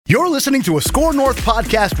You're listening to a Score North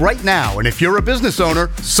podcast right now, and if you're a business owner,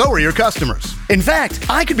 so are your customers. In fact,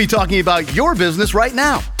 I could be talking about your business right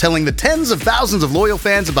now, telling the tens of thousands of loyal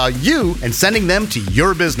fans about you and sending them to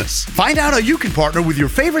your business. Find out how you can partner with your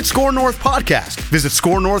favorite Score North podcast. Visit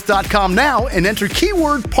scorenorth.com now and enter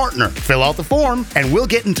keyword partner. Fill out the form, and we'll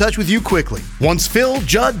get in touch with you quickly. Once Phil,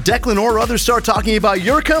 Judd, Declan, or others start talking about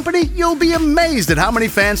your company, you'll be amazed at how many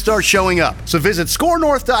fans start showing up. So visit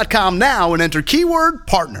scorenorth.com now and enter keyword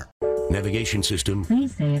partner. Navigation system.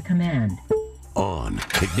 Please say a command. On.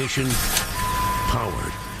 Ignition.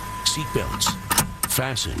 Powered. Seatbelts.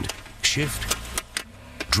 Fastened. Shift.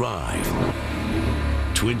 Drive.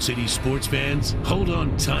 Twin Cities sports fans, hold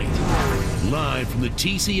on tight. Live from the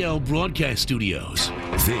TCL broadcast studios,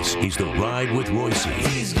 this is The Ride with Reusse.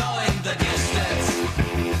 He's going the distance.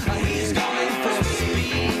 He's going full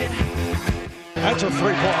speed. That's a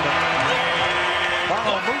three-pointer.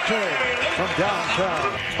 Bahamute from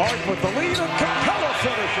downtown. Hard with the lead, and Capella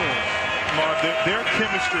finishes. Mark, their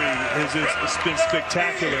chemistry has been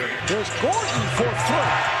spectacular. There's Gordon for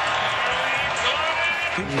three.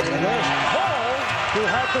 And there's Paul, who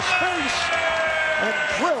had the space and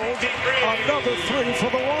drilled another three for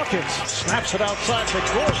the Rockets. Snaps it outside to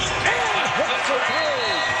Gordon and hits a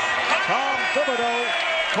three. Tom Thibodeau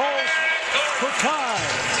calls for time.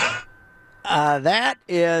 That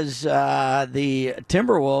is the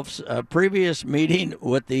Timberwolves' previous meeting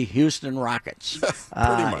with the Houston Rockets.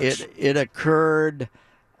 Pretty much. It occurred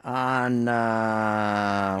on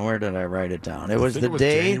where did I write it down? It was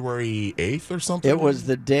January 8th or something. It was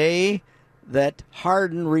the day that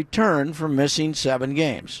Harden returned from missing 7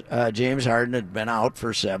 games. James Harden had been out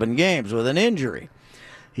for 7 games with an injury.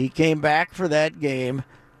 He came back for that game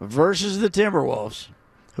versus the Timberwolves.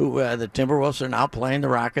 The Timberwolves are now playing the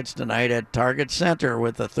Rockets tonight at Target Center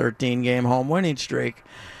with a 13-game home winning streak.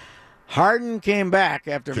 Harden came back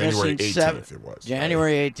after January missing 18th 7. It was.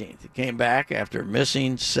 January 18th. He came back after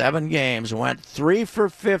missing 7 games, went 3 for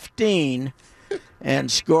 15, and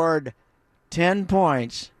scored 10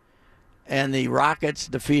 points. And the Rockets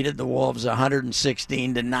defeated the Wolves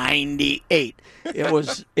 116-98. It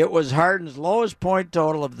was Harden's lowest point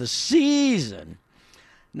total of the season.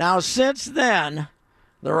 Now, since then,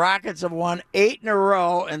 the Rockets have won 8 in a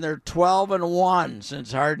row, and they're 12-1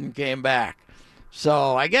 since Harden came back.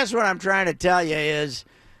 So I guess what I'm trying to tell you is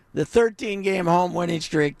the 13-game home winning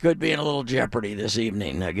streak could be in a little jeopardy this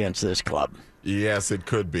evening against this club. Yes, it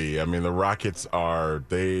could be. I mean, the Rockets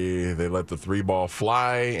they let the 3-ball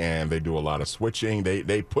fly, and they do a lot of switching.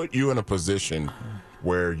 They put you in a position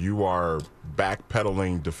where you are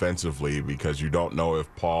backpedaling defensively because you don't know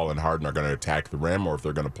if Paul and Harden are going to attack the rim or if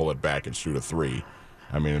they're going to pull it back and shoot a 3.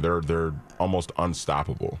 I mean, they're almost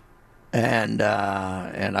unstoppable. And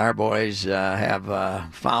our boys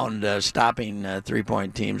have found stopping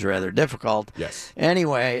 3-point teams rather difficult. Yes.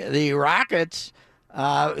 Anyway, the Rockets,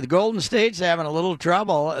 the Golden State's having a little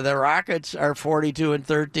trouble. The Rockets are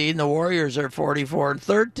 42-13. The Warriors are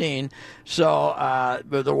 44-13. So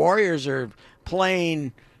the Warriors are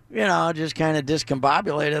playing, just kind of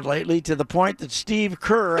discombobulated lately to the point that Steve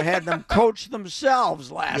Kerr had them coach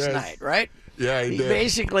themselves last night, right? Yeah, he did.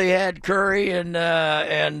 Basically had Curry and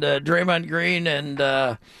Draymond Green and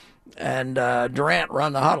Durant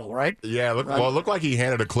run the huddle, right? Yeah, it looked like he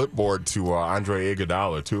handed a clipboard to Andre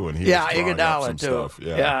Iguodala too, and he was drawing up some stuff.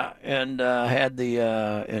 Yeah, and had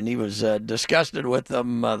and he was disgusted with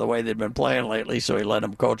them the way they'd been playing lately, so he let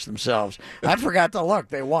them coach themselves. I forgot to look;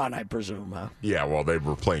 they won, I presume. Huh? Yeah, well, they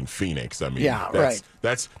were playing Phoenix. I mean, right.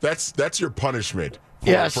 That's your punishment.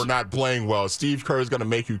 For not playing well. Steve Kerr is going to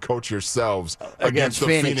make you coach yourselves against the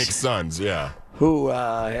Phoenix Suns, who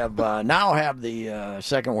have now have the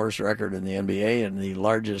second worst record in the NBA and the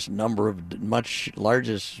largest amount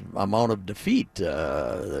of defeat.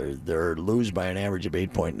 They're lose by an average of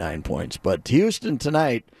 8.9 points. But Houston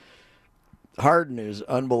tonight, Harden is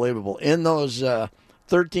unbelievable. In those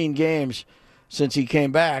 13 games since he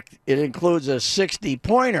came back, it includes a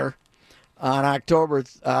 60-pointer on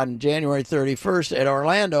January 31st at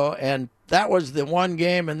Orlando, and that was the one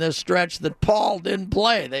game in this stretch that Paul didn't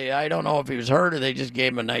play. I don't know if he was hurt or they just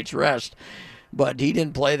gave him a night's rest, but he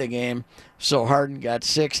didn't play the game, so Harden got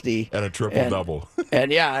 60. And a triple-double.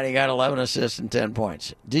 and he got 11 assists and 10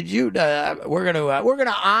 points. Did you? We're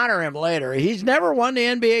gonna honor him later. He's never won the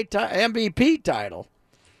NBA MVP title.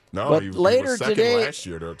 No, but he was later second today, last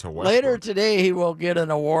year to Westbrook. Later today, he will get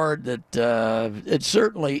an award that it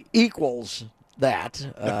certainly equals that.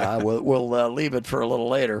 We'll leave it for a little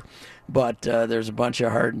later, but there's a bunch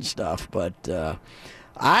of Harden stuff. But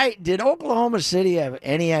did Oklahoma City have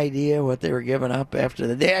any idea what they were giving up after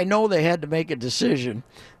the day? I know they had to make a decision.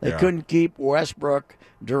 They couldn't keep Westbrook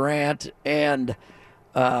Durant, and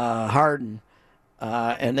Harden,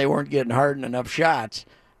 and they weren't getting Harden enough shots.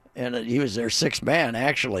 And he was their sixth man,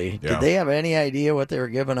 actually. Yeah. Did they have any idea what they were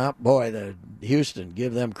giving up? Boy, the Houston,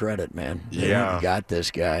 give them credit, man. They got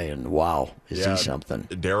this guy, and wow, is he something?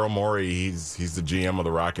 Daryl Morey, he's the GM of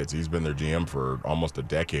the Rockets. He's been their GM for almost a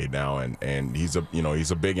decade now, and he's a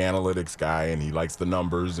big analytics guy, and he likes the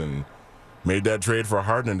numbers, and made that trade for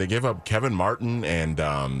Harden. And they gave up Kevin Martin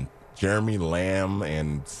and Jeremy Lamb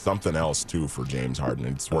and something else too for James Harden.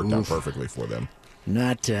 It's worked out perfectly for them.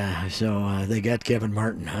 So they got Kevin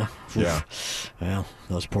Martin, huh? Yeah. Well,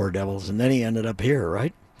 those poor devils. And then he ended up here,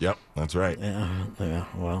 right? Yep, that's right. Yeah.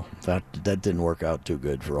 Well, that didn't work out too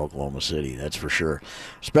good for Oklahoma City, that's for sure.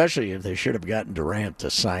 Especially if they should have gotten Durant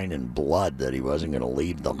to sign in blood that he wasn't going to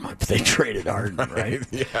leave them if they traded Harden, right?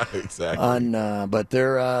 Yeah, exactly. But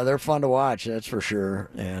they're fun to watch, that's for sure.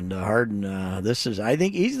 And Harden, I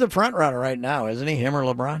think he's the front runner right now, isn't he? Him or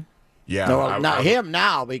LeBron? Yeah, No, not him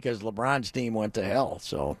now because LeBron's team went to hell.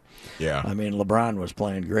 So, yeah, I mean, LeBron was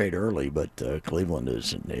playing great early, but Cleveland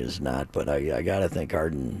is not. But I got to think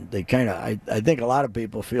Harden. They I think a lot of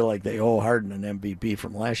people feel like they owe Harden an MVP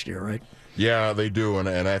from last year, right? Yeah, they do, and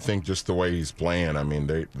I think just the way he's playing. I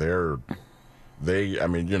mean, I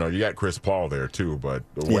mean, you got Chris Paul there too, but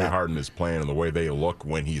the way Harden is playing and the way they look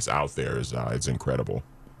when he's out there is it's incredible.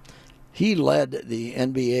 He led the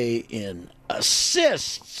NBA in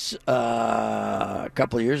assists a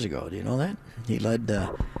couple of years ago. Do you know that? He led.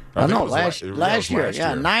 Last year.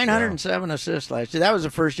 Yeah, 907 assists last year. That was the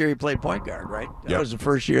first year he played point guard, right? That was the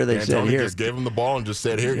first year they said, "Here." Just gave him the ball and just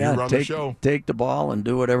said, "Here, you run the show. Take the ball and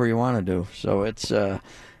do whatever you want to do." So it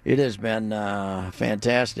has been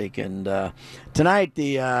fantastic. And tonight,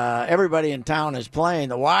 everybody in town is playing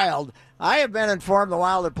the Wild. I have been informed the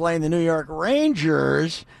Wild are playing the New York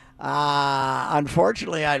Rangers.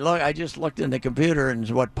 Unfortunately, I just looked in the computer, and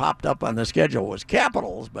what popped up on the schedule was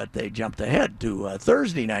Capitals, but they jumped ahead to a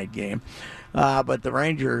Thursday night game. But the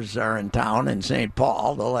Rangers are in town in St.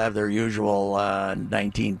 Paul. They'll have their usual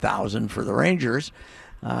 19,000 for the Rangers.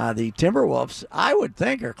 The Timberwolves, I would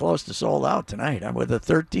think, are close to sold out tonight. I'm with a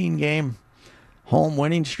 13-game home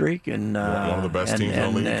winning streak, and one of the best teams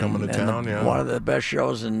in the league coming to town. One of the best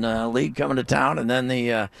shows in the league coming to town, and then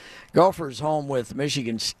the Gophers home with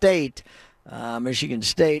Michigan State. Michigan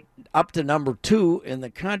State up to number 2 in the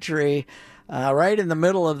country, right in the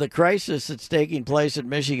middle of the crisis that's taking place at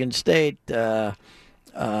Michigan State. Because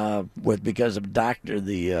of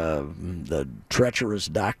the treacherous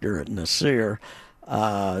doctor at Nasir,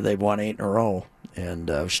 they've won 8 in a row.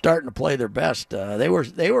 And starting to play their best. They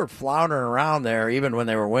were floundering around there even when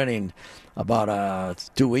they were winning about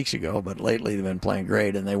 2 weeks ago, but lately they've been playing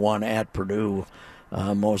great, and they won at Purdue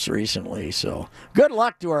most recently. So good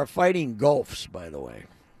luck to our Fighting Gophs, by the way.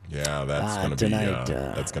 Yeah, that's going to be tonight.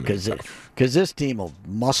 That's going to be tough. Because this team will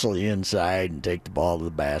muscle you inside and take the ball to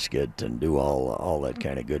the basket and do all that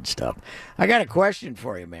kind of good stuff. I got a question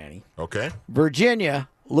for you, Manny. Okay. Virginia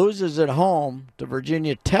loses at home to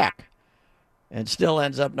Virginia Tech and still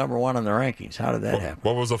ends up number 1 in the rankings. How did that happen?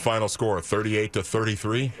 What was the final score,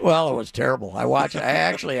 38-33? Well, it was terrible. I watched.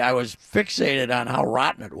 I was fixated on how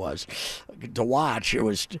rotten it was to watch. It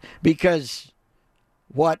was because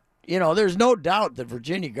there's no doubt that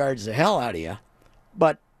Virginia guards the hell out of you,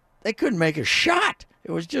 but they couldn't make a shot.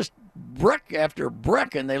 It was just brick after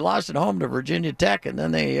brick, and they lost at home to Virginia Tech, and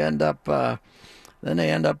then they end up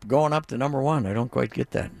going up to number 1. I don't quite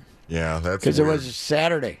get that. Yeah, that's because it was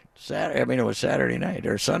Saturday. It was Saturday night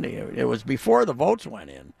or Sunday. It was before the votes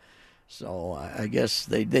went in. So I guess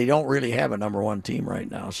they don't really have a number 1 team right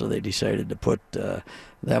now. So they decided to put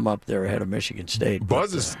them up there ahead of Michigan State.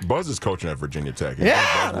 Buzz is coaching at Virginia Tech.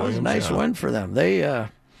 Yeah, that was a nice win for them. They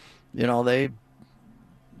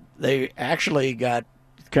actually got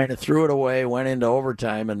kind of threw it away, went into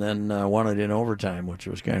overtime, and then won it in overtime, which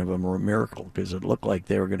was kind of a miracle because it looked like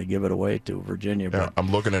they were going to give it away to Virginia. Yeah,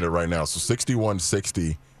 I'm looking at it right now. So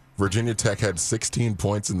 61-60. Virginia Tech had 16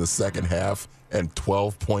 points in the second half and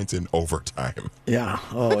 12 points in overtime. Yeah.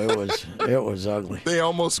 Oh, it was ugly. They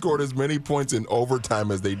almost scored as many points in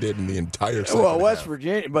overtime as they did in the entire second half. West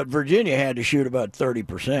Virginia, but Virginia had to shoot about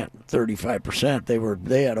 30%, 35%.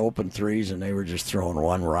 They had open threes, and they were just throwing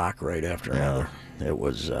one rock right after another. It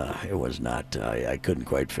was not. I couldn't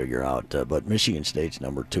quite figure out. But Michigan State's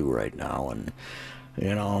number 2 right now, and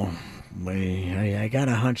I got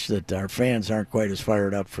a hunch that our fans aren't quite as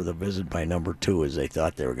fired up for the visit by number 2 as they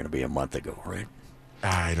thought they were going to be a month ago, right?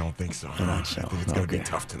 I don't think so. I think it's going to be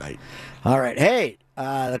tough tonight. All right. Hey,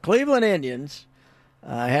 the Cleveland Indians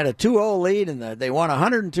had a 2-0 lead, they won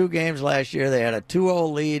 102 games last year. They had a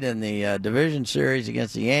 2-0 lead in the division series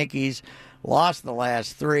against the Yankees. lost the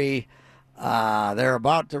last 3. They're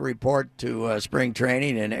about to report to spring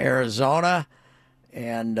training in Arizona.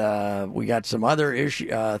 And we got some other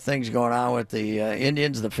things going on with the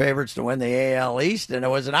Indians, the favorites to win the AL East. And it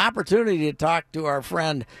was an opportunity to talk to our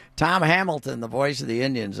friend Tom Hamilton, the voice of the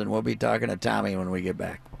Indians. And we'll be talking to Tommy when we get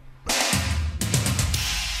back.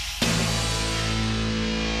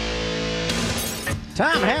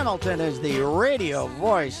 Tom Hamilton is the radio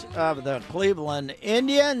voice of the Cleveland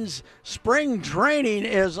Indians. Spring training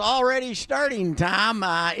is already starting, Tom.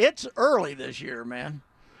 It's early this year, man.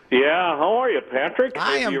 Yeah, how are you, Patrick?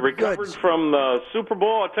 Have you recovered good. from the Super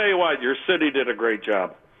Bowl? I'll tell you what, your city did a great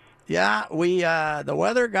job. Yeah, we the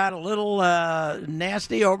weather got a little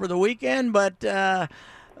nasty over the weekend, but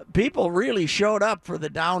people really showed up for the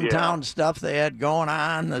downtown stuff they had going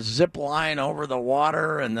on, the zip line over the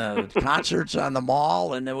water and the concerts on the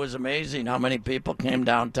mall, and it was amazing how many people came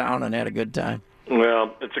downtown and had a good time.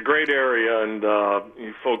 Well, it's a great area, and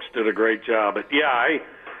you folks did a great job. But, yeah,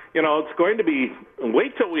 it's going to be –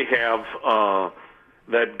 wait till we have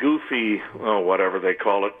that goofy, whatever they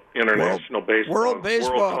call it, International Baseball. World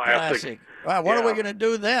Baseball Classic. What are we going to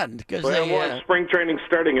do then? Because spring training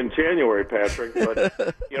starting in January, Patrick. But,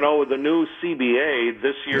 with the new CBA,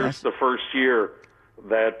 this year's the first year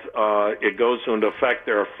that it goes into effect.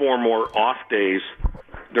 There are 4 more off days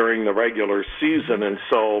during the regular season, and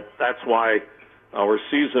so that's why our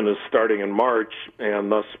season is starting in March,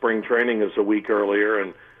 and thus spring training is a week earlier.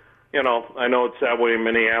 And I know it's that way in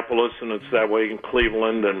Minneapolis, and it's that way in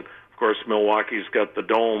Cleveland, and, of course, Milwaukee's got the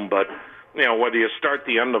Dome. But, whether you start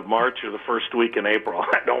the end of March or the first week in April,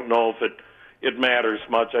 I don't know if it matters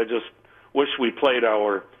much. I just wish we played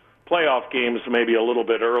our playoff games maybe a little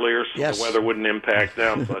bit earlier so the weather wouldn't impact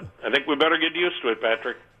them. But I think we better get used to it,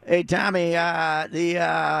 Patrick. Hey, Tommy,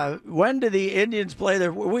 when do the Indians play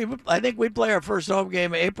their I think we play our first home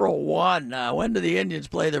game April 1. When do the Indians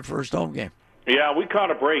play their first home game? Yeah, we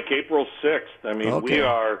caught a break April 6th. I mean, we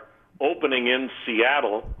are opening in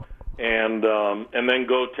Seattle and then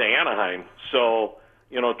go to Anaheim. So,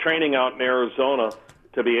 training out in Arizona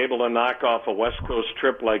to be able to knock off a West Coast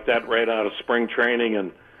trip like that right out of spring training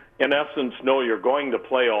and, in essence, know you're going to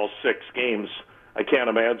play all 6 games. I can't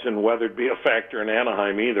imagine weather'd be a factor in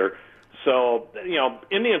Anaheim either. So,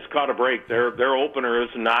 Indians caught a break. Their opener is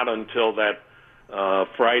not until that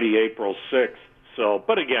Friday, April 6th. So,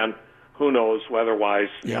 but again, who knows weather-wise?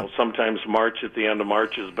 Sometimes March at the end of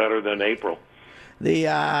March is better than April.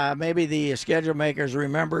 Maybe the schedule makers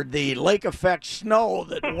remembered the lake effect snow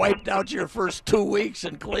that wiped out your first 2 weeks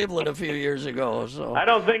in Cleveland a few years ago. So I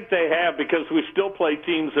don't think they have, because we still play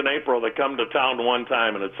teams in April that come to town one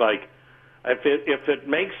time, and it's like, if it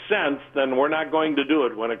makes sense, then we're not going to do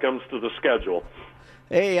it when it comes to the schedule.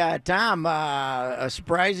 Hey, Tom,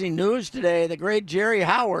 surprising news today. The great Jerry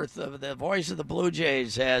Howarth, the voice of the Blue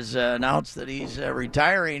Jays, has announced that he's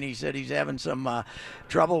retiring. He said he's having some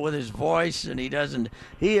trouble with his voice, and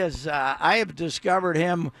I have discovered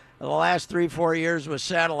him the last 3-4 years with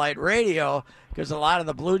satellite radio, because a lot of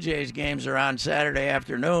the Blue Jays games are on Saturday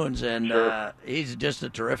afternoons, and he's just a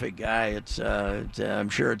terrific guy. I'm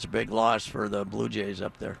sure it's a big loss for the Blue Jays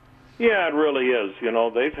up there. Yeah, it really is.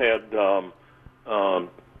 They've had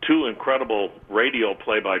 2 incredible radio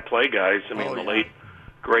play-by-play guys. I mean, the late,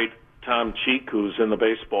 great Tom Cheek, who's in the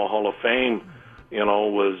Baseball Hall of Fame,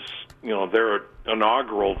 was, their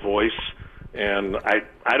inaugural voice. And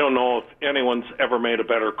I don't know if anyone's ever made a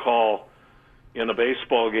better call in a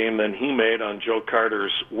baseball game than he made on Joe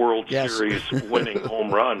Carter's World Series winning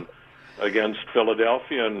home run against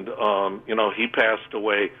Philadelphia. And, he passed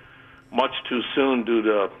away much too soon due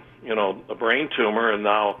to, a brain tumor. And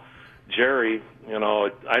now Jerry,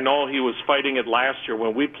 I know he was fighting it last year.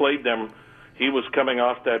 When we played them, he was coming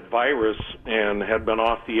off that virus and had been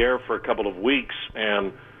off the air for a couple of weeks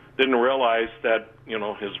and didn't realize that,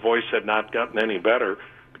 his voice had not gotten any better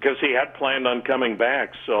because he had planned on coming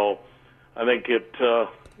back. So I think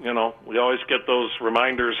we always get those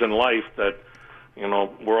reminders in life that,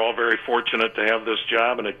 we're all very fortunate to have this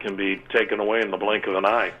job, and it can be taken away in the blink of an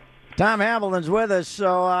eye. Tom Hamilton's with us,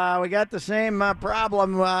 so we got the same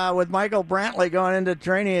problem with Michael Brantley going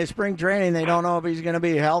into spring training. They don't know if he's going to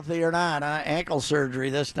be healthy or not. Ankle surgery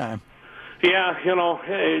this time. Yeah,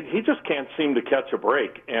 he just can't seem to catch a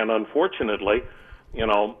break. And unfortunately,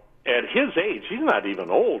 at his age, he's not even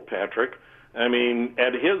old, Patrick. I mean,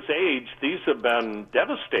 at his age, these have been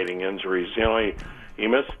devastating injuries. He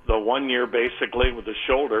missed the 1 year basically with the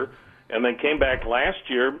shoulder, and then came back last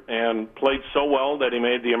year and played so well that he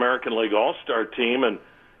made the American League All-Star team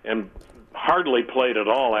and hardly played at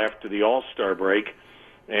all after the All-Star break,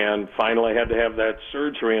 and finally had to have that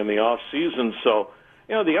surgery in the off season. So,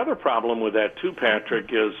 the other problem with that too,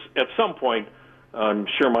 Patrick, is at some point I'm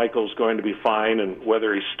sure Michael's going to be fine, and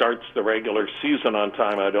whether he starts the regular season on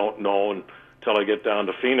time, I don't know until I get down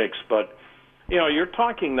to Phoenix. But, you're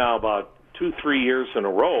talking now about 2-3 years in a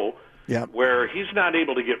row where he's not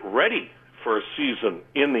able to get ready for a season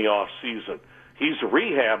in the off season. He's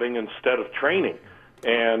rehabbing instead of training.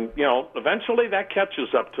 And, eventually that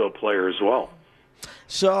catches up to a player as well.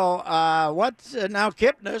 So what's now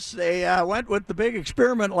Kipnis? They went with the big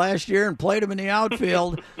experiment last year and played him in the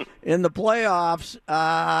outfield in the playoffs.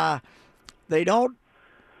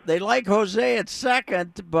 They like Jose at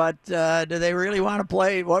second, but do they really want to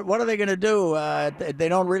play? What are they going to do? They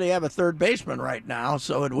don't really have a third baseman right now,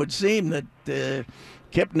 so it would seem that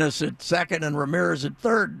Kipnis at second and Ramirez at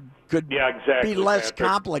third could be less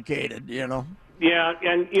complicated, Yeah,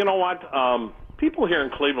 and you know what? People here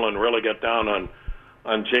in Cleveland really got down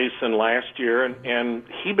on Jason last year, and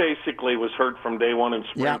he basically was hurt from day one in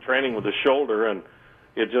spring training with a shoulder, and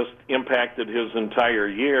it just impacted his entire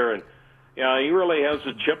year. And he really has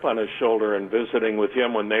a chip on his shoulder. And visiting with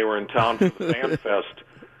him when they were in town for the Fan Fest,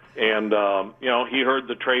 and he heard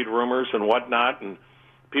the trade rumors and whatnot, and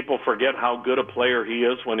people forget how good a player he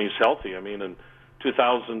is when he's healthy. I mean, in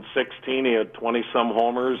 2016 he had 20-some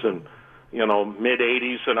homers and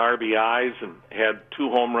mid-80s in RBIs, and had 2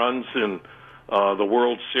 home runs in the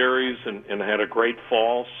World Series, and had a great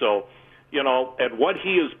fall. So, at what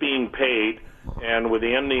he is being paid, and with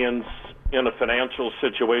the Indians in a financial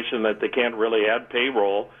situation that they can't really add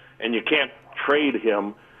payroll, and you can't trade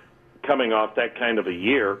him coming off that kind of a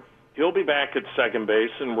year, he'll be back at second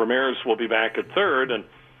base, and Ramirez will be back at third. And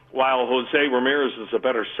while Jose Ramirez is a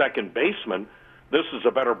better second baseman, this is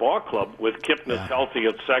a better ball club with Kipnis healthy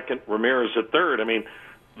at second, Ramirez at third. I mean,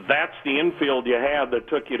 that's the infield you had that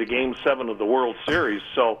took you to Game 7 of the World Series.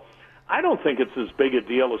 So I don't think it's as big a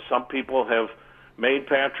deal as some people have made,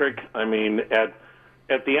 Patrick. I mean,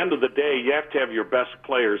 at the end of the day, you have to have your best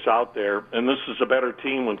players out there, and this is a better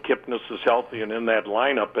team when Kipnis is healthy and in that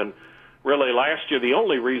lineup. And really, last year, the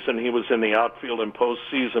only reason he was in the outfield in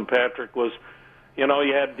postseason, Patrick, was you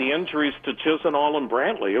had the injuries to Chisenhall and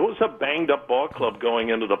Brantley. It was a banged-up ball club going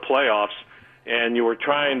into the playoffs, and you were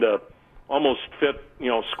trying to almost fit,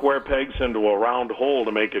 square pegs into a round hole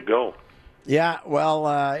to make it go. Yeah, well,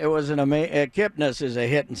 it was an amazing. Kipnis is a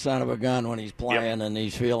hitting son of a gun when he's playing, and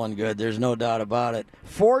he's feeling good. There's no doubt about it.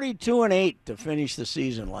 42-8 to finish the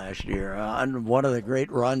season last year. One of the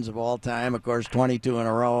great runs of all time. Of course, 22 in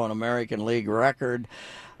a row, an American League record.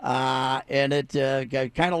 And it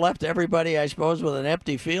kind of left everybody, I suppose, with an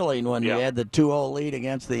empty feeling when you had the 2-0 lead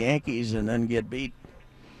against the Yankees and then get beat.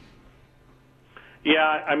 Yeah,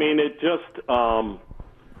 I mean, it just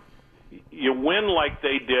you win like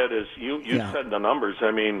they did, as you said the numbers.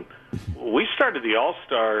 I mean, we started the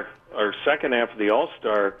All-Star, or second half of the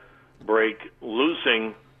All-Star break,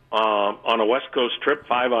 losing on a West Coast trip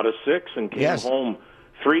 5 out of 6 and came home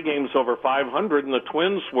 3 games over 500, and the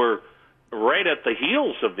Twins were right at the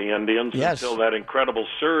heels of the Indians until that incredible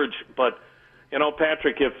surge. But,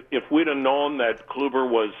 Patrick, if we'd have known that Kluber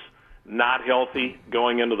was not healthy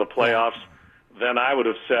going into the playoffs, then I would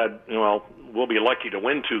have said, we'll be lucky to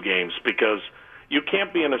win 2 games, because you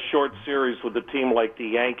can't be in a short series with a team like the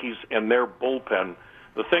Yankees and their bullpen.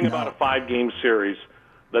 The thing about a 5-game series,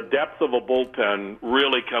 the depth of a bullpen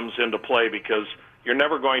really comes into play, because you're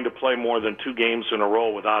never going to play more than 2 games in a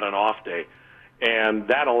row without an off day. And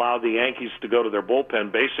that allowed the Yankees to go to their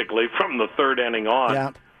bullpen basically from the 3rd inning on.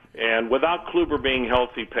 Yeah. And without Kluber being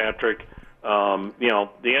healthy, Patrick,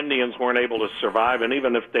 the Indians weren't able to survive. And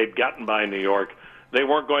even if they'd gotten by New York, they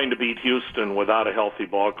weren't going to beat Houston without a healthy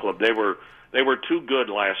ball club. They were too good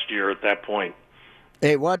last year at that point.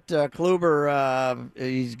 Hey, Kluber,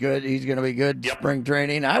 he's good. He's going to be good spring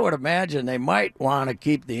training. I would imagine they might want to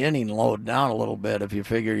keep the inning load down a little bit if you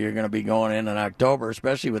figure you're going to be going in October,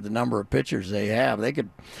 especially with the number of pitchers they have. They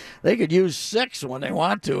could use 6 when they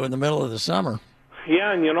want to in the middle of the summer.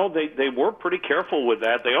 Yeah, and they were pretty careful with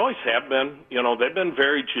that. They always have been. They've been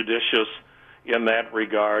very judicious in that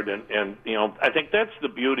regard, and I think that's the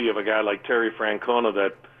beauty of a guy like Terry Francona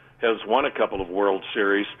that has won a couple of World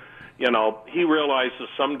Series. He realizes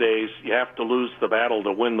some days you have to lose the battle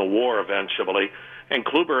to win the war eventually. And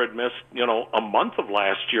Kluber had missed, a month of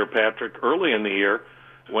last year, Patrick, early in the year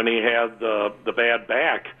when he had the bad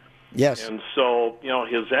back. Yes. And so,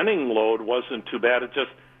 his inning load wasn't too bad. It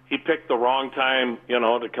just, he picked the wrong time,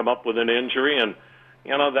 to come up with an injury. And,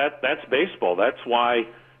 that's baseball. That's why,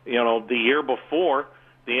 the year before,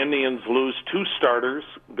 the Indians lose 2 starters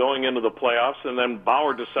going into the playoffs, and then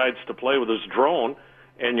Bauer decides to play with his drone.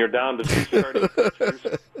 and you're down to 2 starting pitchers,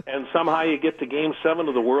 and somehow you get to Game 7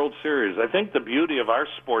 of the World Series. I think the beauty of our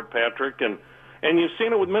sport, Patrick, and you've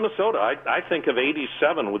seen it with Minnesota. I think of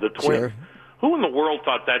 '87 with the Twins. Sure. Who in the world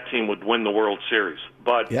thought that team would win the World Series?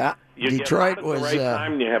 But Yeah, you Detroit get out at was, the right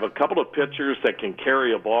time. You have a couple of pitchers that can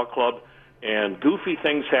carry a ball club, and goofy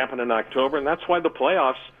things happen in October, and that's why the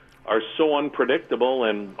playoffs are so unpredictable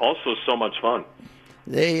and also so much fun.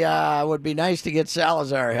 They would be nice to get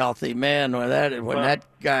Salazar healthy, man. When that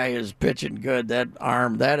guy is pitching good, that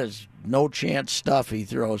arm, that is no chance stuff he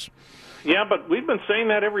throws. Yeah, but we've been saying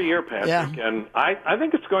that every year, Patrick, Yeah. and I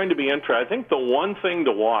think it's going to be interesting. I think the one thing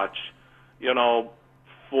to watch,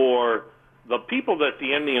 for the people that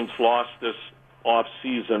the Indians lost this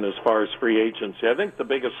off-season as far as free agency, I think the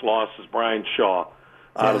biggest loss is Brian Shaw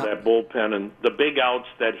out of that bullpen and the big outs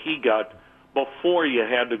that he got before you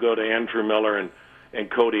had to go to Andrew Miller and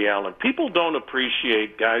Cody Allen. People don't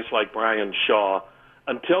appreciate guys like Brian Shaw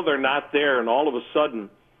until they're not there, and all of a sudden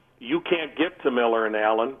you can't get to Miller and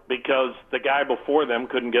Allen because the guy before them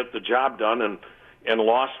couldn't get the job done and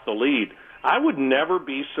lost the lead. I would never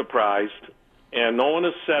be surprised, and no one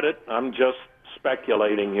has said it, I'm just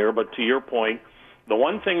speculating here, but to your point, the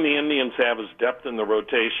one thing the Indians have is depth in the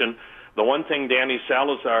rotation. The one thing Danny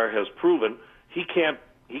Salazar has proven, he can't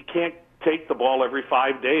take the ball every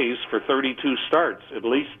 5 days for 32 starts. At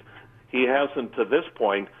least he hasn't to this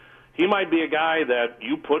point. He might be a guy that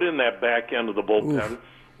you put in that back end of the bullpen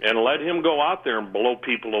and let him go out there and blow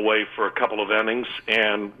people away for a couple of innings,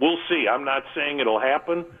 and we'll see. I'm not saying it'll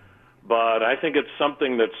happen, but I think it's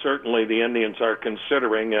something that certainly the Indians are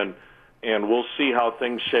considering, and we'll see how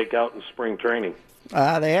things shake out in spring training.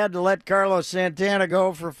 They had to let Carlos Santana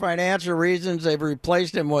go for financial reasons. They've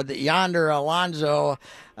replaced him with Yonder Alonso.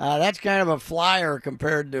 That's kind of a flyer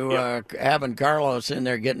compared to having Carlos in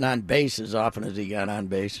there getting on base as often as he got on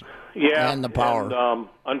base. Yeah, and the power. And,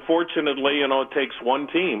 unfortunately, it takes one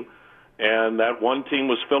team, and that one team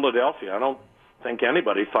was Philadelphia. I don't think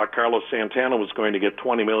anybody thought Carlos Santana was going to get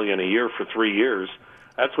 $20 million a year for 3 years.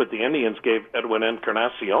 That's what the Indians gave Edwin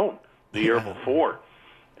Encarnacion the year before.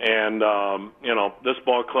 And, this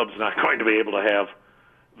ball club's not going to be able to have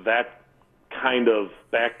that kind of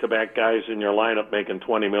back-to-back guys in your lineup making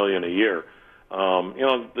 $20 million a year.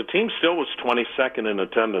 The team still was 22nd in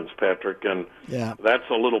attendance, Patrick, and that's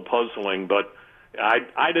a little puzzling. But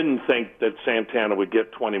I didn't think that Santana would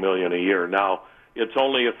get $20 million a year. Now, it's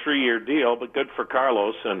only a 3-year deal, but good for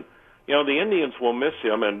Carlos. And, the Indians will miss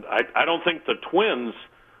him, and I don't think the Twins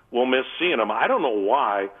will miss seeing him. I don't know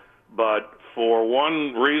why, but for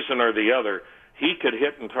one reason or the other, he could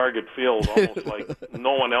hit and target field almost like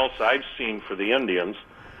no one else I've seen for the Indians.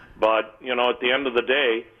 But, at the end of the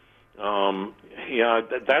day,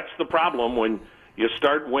 that's the problem when you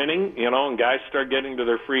start winning, and guys start getting to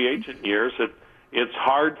their free agent years. It's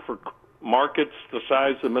hard for markets the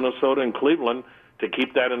size of Minnesota and Cleveland to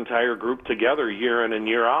keep that entire group together year in and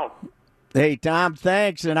year out. Hey, Tom,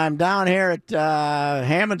 thanks. And I'm down here at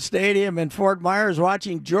Hammond Stadium in Fort Myers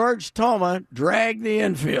watching George Toma drag the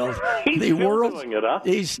infield. He's still doing it, huh?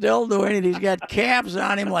 He's still doing it. He's got calves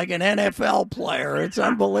on him like an NFL player. It's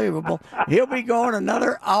unbelievable. He'll be going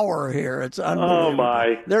another hour here. It's unbelievable. Oh,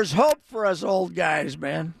 my. There's hope for us old guys,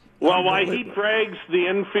 man. Well, while he drags the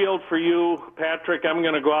infield for you, Patrick, I'm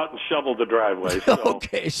going to go out and shovel the driveway. So.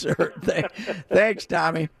 Okay, sir. Thanks,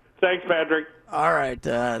 Tommy. Thanks, Patrick. All right,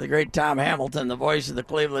 the great Tom Hamilton, the voice of the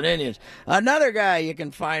Cleveland Indians. Another guy you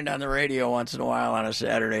can find on the radio once in a while on a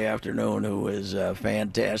Saturday afternoon who is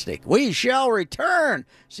fantastic. We shall return.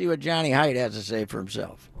 See what Johnny Height has to say for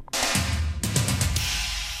himself.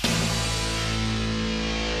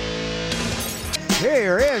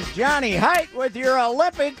 Here is Johnny Height with your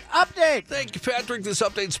Olympic update. Thank you, Patrick. This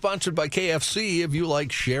update is sponsored by KFC. If you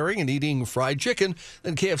like sharing and eating fried chicken,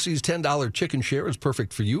 then KFC's $10 chicken share is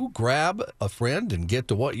perfect for you. Grab a friend and get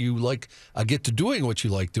to what you like. Get to doing what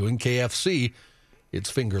you like doing. KFC.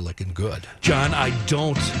 It's finger licking good. John, I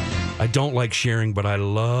don't like sharing, but I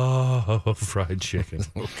love fried chicken.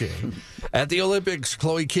 Okay. At the Olympics,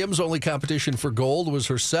 Chloe Kim's only competition for gold was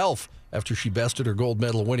herself. After she bested her gold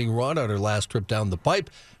medal winning run on her last trip down the pipe,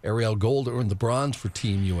 Ariel Gold earned the bronze for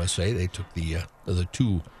Team USA. They took the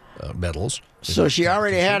two medals. So she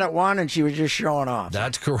already had it won, and she was just showing off.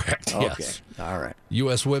 That's correct, okay. Yes. All right.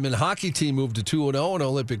 U.S. women hockey team moved to 2-0 in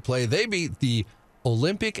Olympic play. They beat the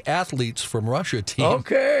Olympic athletes from Russia team.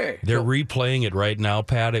 Okay. They're replaying it right now,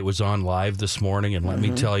 Pat. It was on live this morning, and let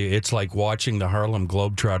me tell you, it's like watching the Harlem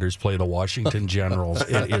Globetrotters play the Washington Generals.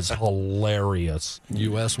 It is hilarious.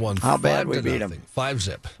 U.S. won 5-0. How bad we beat them?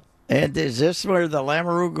 5-zip. And is this where the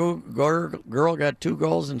Lamoureux girl got 2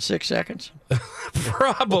 goals in 6 seconds?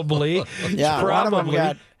 Probably. Yeah,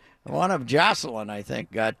 Probably. One of Jocelyn, I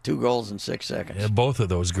think, got 2 goals in 6 seconds. Yeah, both of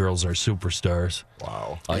those girls are superstars.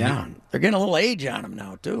 Wow. Yeah, they're getting a little age on them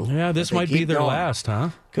now, too. Yeah, this But they might be keep their going. last, huh?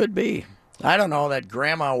 Could be. I don't know. That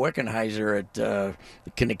Grandma Wickenheiser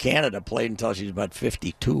at Canada played until she was about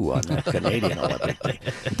 52 on the Canadian Olympic team.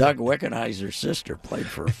 Doug Wickenheiser's sister played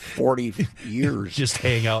for 40 years. Just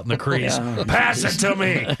hang out in the crease. Yeah. Pass it to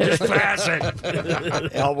me. Just pass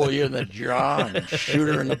it. Elbow you in the jaw and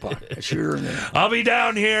shoot her in the puck. Shoot her in the. I'll be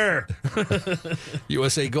down here.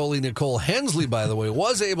 USA goalie Nicole Hensley, by the way,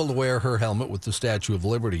 was able to wear her helmet with the Statue of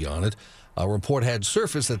Liberty on it. A report had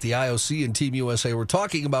surfaced that the IOC and Team USA were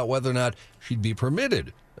talking about whether or not she'd be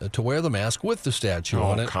permitted to wear the mask with the statue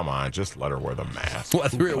on it. Come on, just let her wear the mask.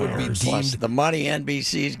 Whether it would be Plus, deemed the money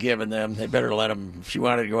NBC's giving them, they better let them. If she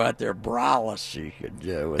wanted to go out there braless, she could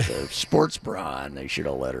with a sports bra, and they should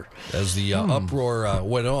have let her. As the uproar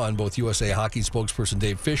went on, both USA Hockey spokesperson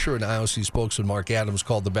Dave Fisher and IOC spokesman Mark Adams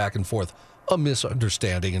called the back and forth a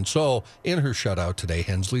misunderstanding. And so, in her shutout today,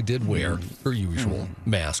 Hensley did wear her usual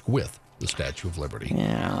mask with the Statue of Liberty.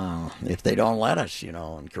 Yeah, if they don't let us,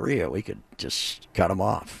 in Korea, we could just cut them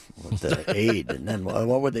off with the aid. And then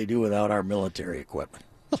what would they do without our military equipment?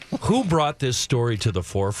 Who brought this story to the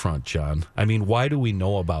forefront, John? I mean, why do we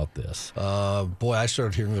know about this? Boy, I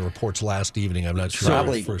started hearing the reports last evening. I'm not sure.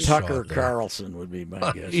 Probably I first saw Tucker it there. Carlson would be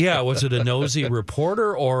my guess. Yeah, was it a nosy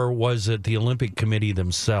reporter or was it the Olympic Committee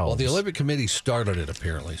themselves? Well, the Olympic Committee started it,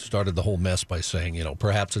 apparently. Started the whole mess by saying,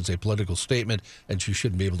 perhaps it's a political statement and she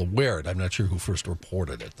shouldn't be able to wear it. I'm not sure who first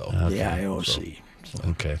reported it, though. The IOC.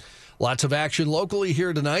 Okay. Lots of action locally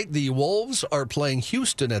here tonight. The Wolves are playing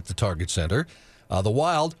Houston at the Target Center. The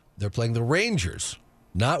Wild, they're playing the Rangers.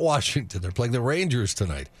 Not Washington. They're playing the Rangers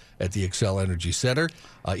tonight at the Xcel Energy Center.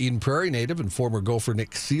 Eden Prairie native and former Gopher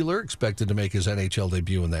Nick Seeler expected to make his NHL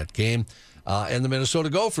debut in that game. And the Minnesota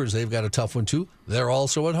Gophers, they've got a tough one, too. They're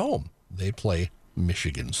also at home. They play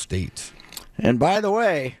Michigan State. And by the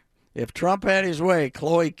way, if Trump had his way,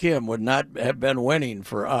 Chloe Kim would not have been winning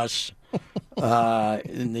for us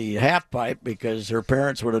in the half pipe because her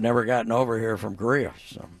parents would have never gotten over here from Korea.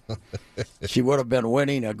 So she would have been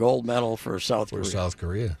winning a gold medal for South Korea. For South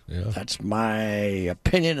Korea, yeah. That's my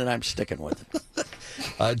opinion, and I'm sticking with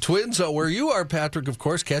it. Twins, where you are, Patrick, of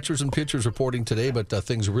course, catchers and pitchers reporting today, but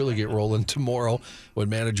things really get rolling tomorrow when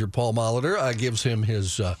manager Paul Molitor gives him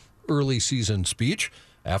his early season speech.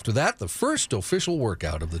 After that, the first official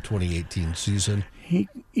workout of the 2018 season.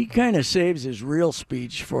 He kind of saves his real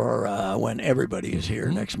speech for when everybody is here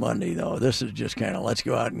next Monday, though. This is just kind of let's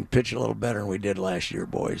go out and pitch a little better than we did last year,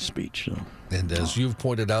 boys speech. So. And as you've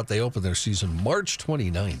pointed out, they open their season March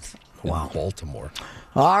 29th in Baltimore.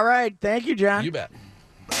 All right. Thank you, John. You bet.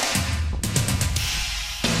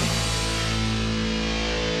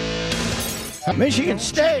 Michigan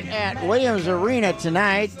State at Williams Arena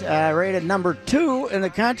tonight, rated number 2 in the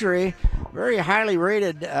country. Very highly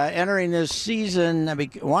rated entering this season.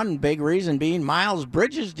 One big reason being Miles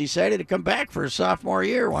Bridges decided to come back for his sophomore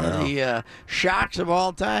year. One of the shocks of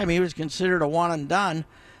all time. He was considered a one and done.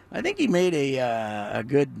 I think he made a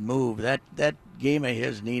good move. That game of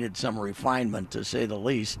his needed some refinement, to say the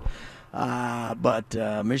least.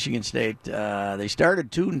 But Michigan State, they started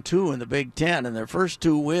 2-2 in the Big Ten, and their first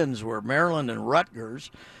 2 wins were Maryland and Rutgers,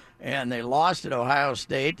 and they lost at Ohio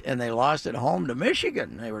State, and they lost at home to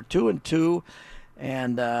Michigan. They were 2-2,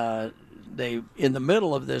 and they, in the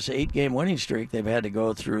middle of this 8-game winning streak, they've had to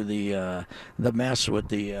go through the mess with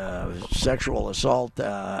the sexual assault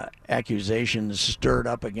accusations stirred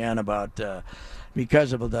up again about.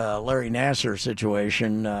 Because of the Larry Nassar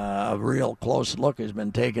situation, a real close look has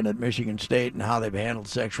been taken at Michigan State and how they've handled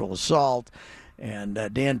sexual assault. And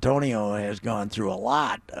D'Antonio has gone through a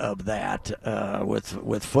lot of that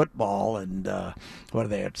with football. And what are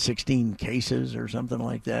they at, 16 cases or something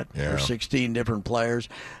like that? Yeah. Or 16 different players.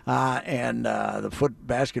 And the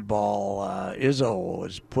basketball, Izzo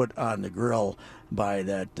was put on the grill by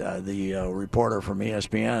the reporter from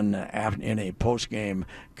ESPN in a post-game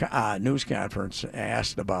news conference,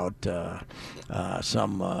 asked about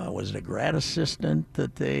was it a grad assistant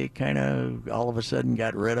that they kind of all of a sudden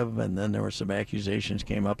got rid of, and then there were some accusations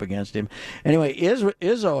came up against him. Anyway,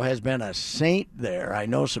 Izzo has been a saint there. I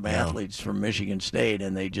know some athletes from Michigan State,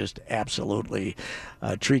 and they just absolutely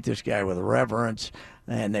treat this guy with reverence.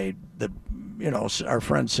 And our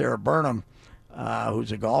friend Sarah Burnham,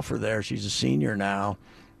 who's a golfer there, she's a senior now.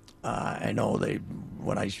 I know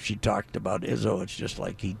she talked about Izzo, it's just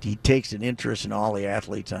like he takes an interest in all the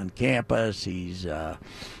athletes on campus. He's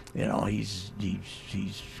he's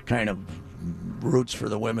kind of roots for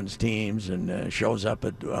the women's teams and shows up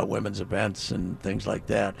at women's events and things like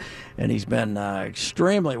that. And he's been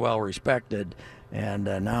extremely well respected. And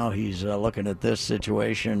now he's looking at this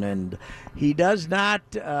situation, and he does not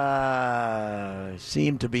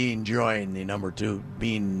seem to be enjoying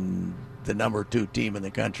being the number 2 team in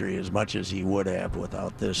the country as much as he would have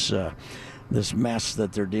without this mess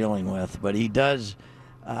that they're dealing with. But he does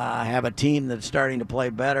have a team that's starting to play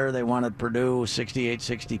better. They won at Purdue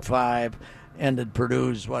 68-65. Ended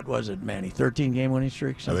Purdue's, what was it, Manny, 13-game winning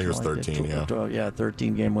streak? I think it was 13, yeah.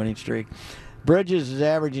 13-game winning streak. Bridges is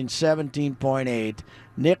averaging 17.8.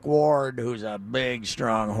 Nick Ward, who's a big,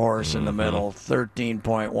 strong horse in the middle,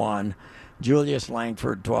 13.1. Julius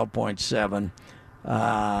Langford, 12.7.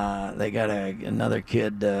 They got another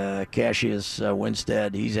kid, Cassius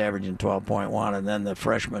Winstead. He's averaging 12.1. And then the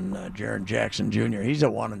freshman, Jaron Jackson Jr., he's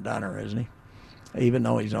a one-and-doner, isn't he? Even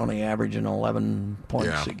though he's only averaging 11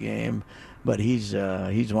 points a game. But he's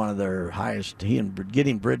one of their highest.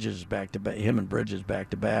 Getting Bridges back to back. Him and Bridges back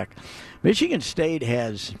to back. Michigan State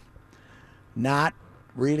has not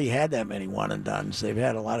really had that many one and dones. They've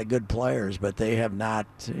had a lot of good players, but they have not.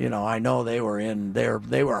 I know they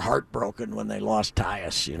were heartbroken when they lost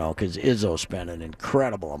Tyus. Because Izzo spent an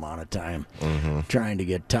incredible amount of time trying to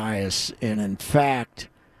get Tyus. And in fact,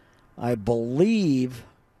 I believe,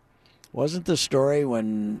 wasn't the story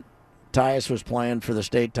when Tyus was playing for the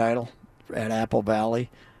state title at Apple Valley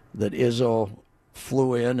that Izzo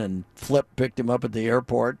flew in and Flip picked him up at the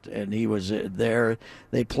airport, and he was there.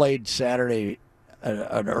 They played Saturday,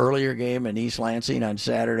 an earlier game in East Lansing on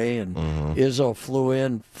Saturday, and Izzo flew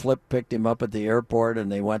in, Flip picked him up at the airport, and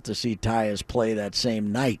they went to see Tyus play that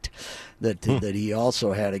same night that he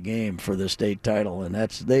also had a game for the state title. And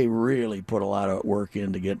they really put a lot of work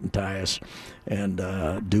into getting Tyus. And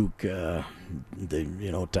Duke,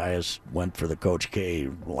 Tyus went for the Coach K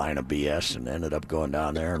line of BS and ended up going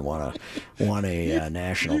down there and won a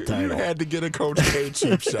national title. You had to get a Coach K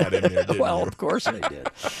cheap shot in there, didn't well, you? Of course they did.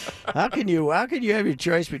 How can you have your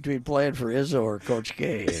choice between playing for Izzo or Coach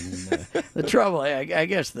K? And the trouble, I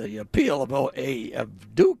guess, the appeal of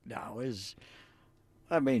Duke now is,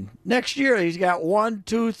 next year he's got 1,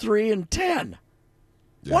 2, 3, and 10.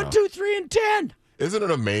 Yeah. 1, 2, 3, and 10. Isn't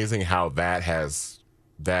it amazing how that has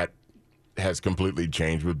completely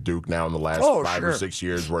changed with Duke now in the last 5 or 6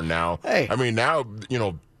 years? Where now, now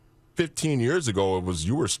 15 years ago it was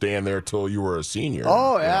you were staying there till you were a senior.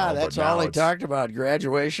 Oh yeah, that's all they talked about.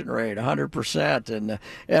 Graduation rate, 100%.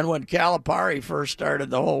 And when Calipari first started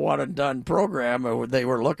the whole one and done program, they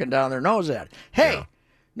were looking down their nose at. Hey. Yeah.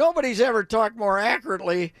 Nobody's ever talked more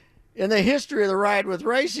accurately in the history of the Ride with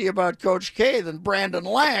Reusse about Coach K than Brandon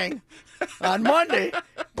Lang. On Monday,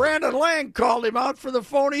 Brandon Lang called him out for the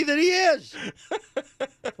phony that he is.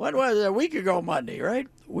 When was it? A week ago Monday, right?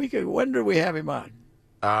 When did we have him on?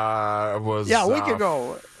 It was a week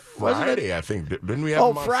ago. Friday, I think. Didn't we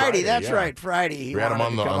have him on Friday? That's right, Friday. We had him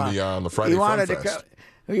on the Friday Fun Fest.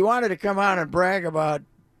 He wanted to come on and brag about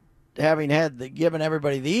having given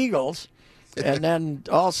everybody the Eagles. And then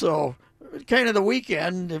also kind of the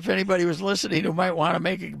weekend, if anybody was listening who might want to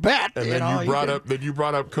make a bet. And then you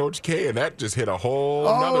brought up Coach K, and that just hit a whole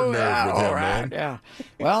another nerve with him, man. Yeah.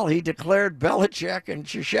 Well, he declared Belichick and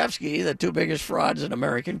Krzyzewski the 2 biggest frauds in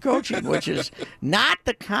American coaching, which is not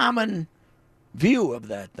the common view of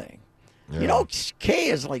that thing. Yeah. K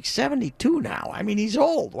is like 72 now. He's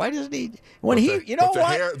old. Why doesn't he?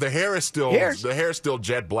 The hair is still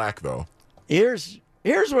jet black, though.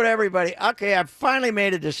 Here's what everybody... Okay, I've finally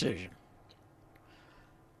made a decision.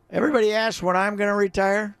 Everybody asks when I'm going to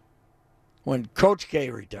retire. When Coach K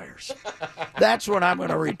retires. That's when I'm going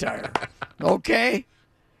to retire. Okay?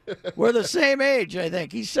 We're the same age, I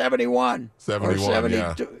think. He's 71. 71, or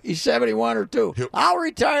 72. Yeah. He's 71 or 2. I'll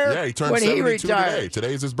retire he turned when 72 he retires. today.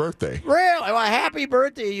 Today's his birthday. Really? Well, happy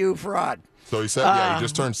birthday, you fraud. So he said, he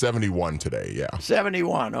just turned 71 today, yeah.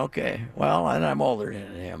 71, okay. Well, and I'm older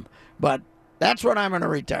than him. But... that's when I'm going to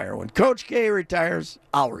retire. When Coach K retires,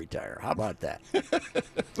 I'll retire. How about that?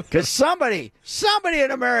 Because somebody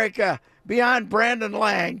in America beyond Brandon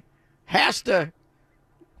Lang has to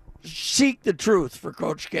seek the truth for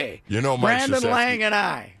Coach K. Brandon Lang and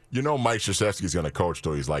I. Mike Krzyzewski's going to coach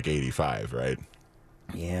till he's like 85, right?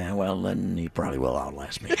 Yeah, well, then he probably will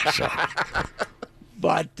outlast me. So.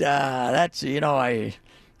 But that's,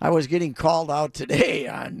 I was getting called out today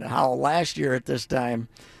on how last year at this time,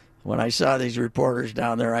 when I saw these reporters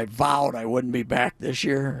down there, I vowed I wouldn't be back this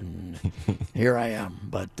year, and here I am.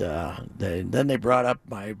 But then they brought up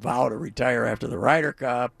my vow to retire after the Ryder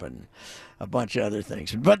Cup and a bunch of other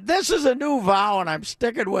things. But this is a new vow, and I'm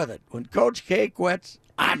sticking with it. When Coach K quits,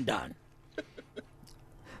 I'm done.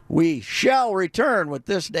 We shall return with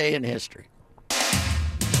this day in history.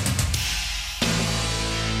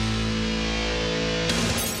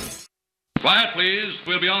 Quiet, please.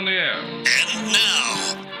 We'll be on the air. And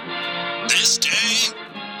now, this day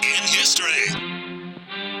in history.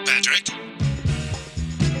 Patrick?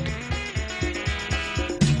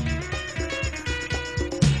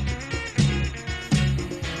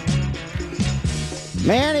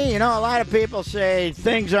 Manny, a lot of people say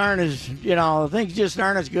things just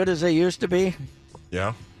aren't as good as they used to be.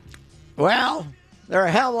 Yeah. Well, they're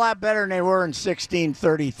a hell of a lot better than they were in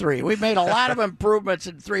 1633. We've made a lot of improvements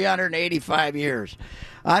in 385 years.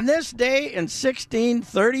 On this day in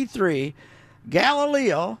 1633,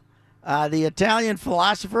 Galileo, the Italian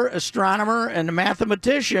philosopher, astronomer, and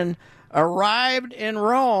mathematician, arrived in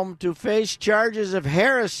Rome to face charges of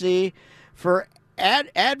heresy for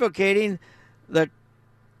advocating the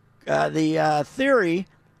theory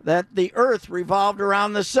that the Earth revolved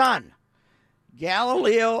around the sun.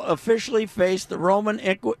 Galileo officially faced the Roman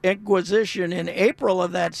Inquisition in April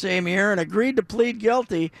of that same year and agreed to plead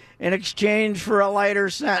guilty in exchange for a lighter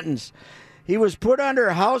sentence. He was put under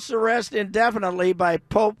house arrest indefinitely by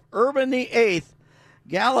Pope Urban VIII.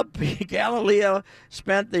 Galileo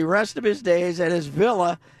spent the rest of his days at his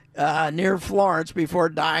villa near Florence before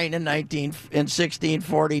dying in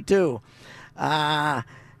 1642.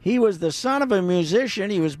 He was the son of a musician.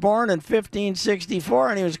 He was born in 1564,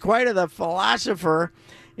 and he was quite the philosopher.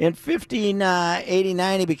 In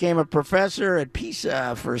 1589, he became a professor at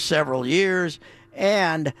Pisa for several years,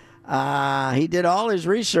 and he did all his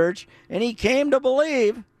research, and he came to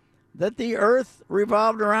believe that the earth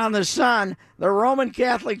revolved around the sun. The Roman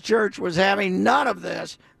Catholic Church was having none of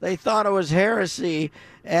this. They thought it was heresy,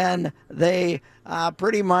 and they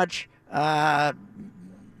pretty much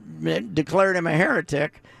declared him a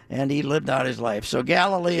heretic, and he lived out his life. So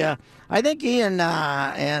Galileo, I think he and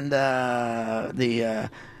the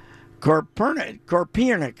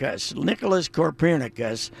Copernicus, Nicholas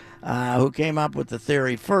Copernicus, who came up with the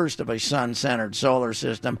theory first of a sun-centered solar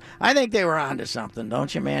system, I think they were onto something,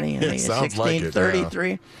 don't you, Manny? In sounds like it, yeah.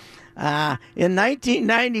 1633. In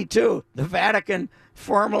 1992, the Vatican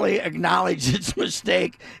formally acknowledged its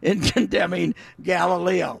mistake in condemning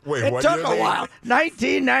Galileo. Wait, it what took year a while.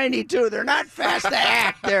 1992. They're not fast to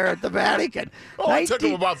act there at the Vatican. It took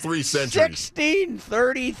them about 3 centuries.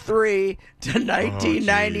 1633 to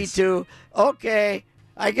 1992. Okay,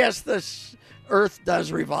 I guess the Earth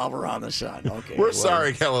does revolve around the sun. Okay, We're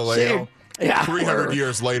sorry, Galileo. Yeah, 300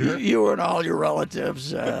 years later. You and all your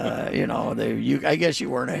relatives, I guess you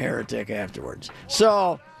weren't a heretic afterwards.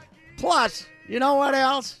 So, plus, you know what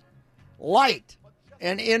else? Light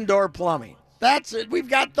and indoor plumbing. That's it. We've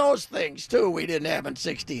got those things, too, we didn't have in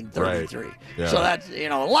 1633. Right. Yeah. So that's, a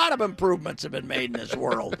lot of improvements have been made in this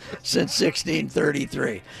world since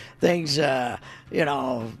 1633. Things, I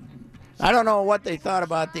don't know what they thought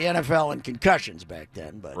about the NFL and concussions back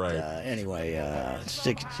then, but anyway,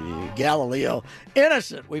 Galileo,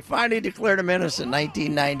 innocent. We finally declared him innocent in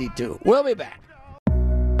 1992. We'll be back.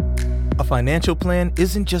 A financial plan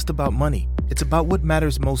isn't just about money. It's about what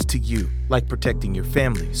matters most to you, like protecting your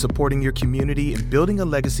family, supporting your community, and building a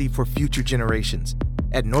legacy for future generations.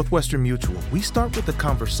 At Northwestern Mutual, we start with a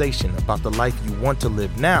conversation about the life you want to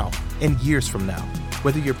live now and years from now.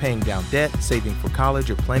 Whether you're paying down debt, saving for college,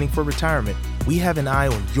 or planning for retirement, we have an eye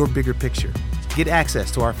on your bigger picture. Get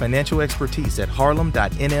access to our financial expertise at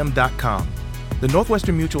harlem.nm.com. The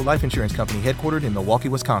Northwestern Mutual Life Insurance Company, headquartered in Milwaukee,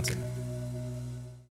 Wisconsin.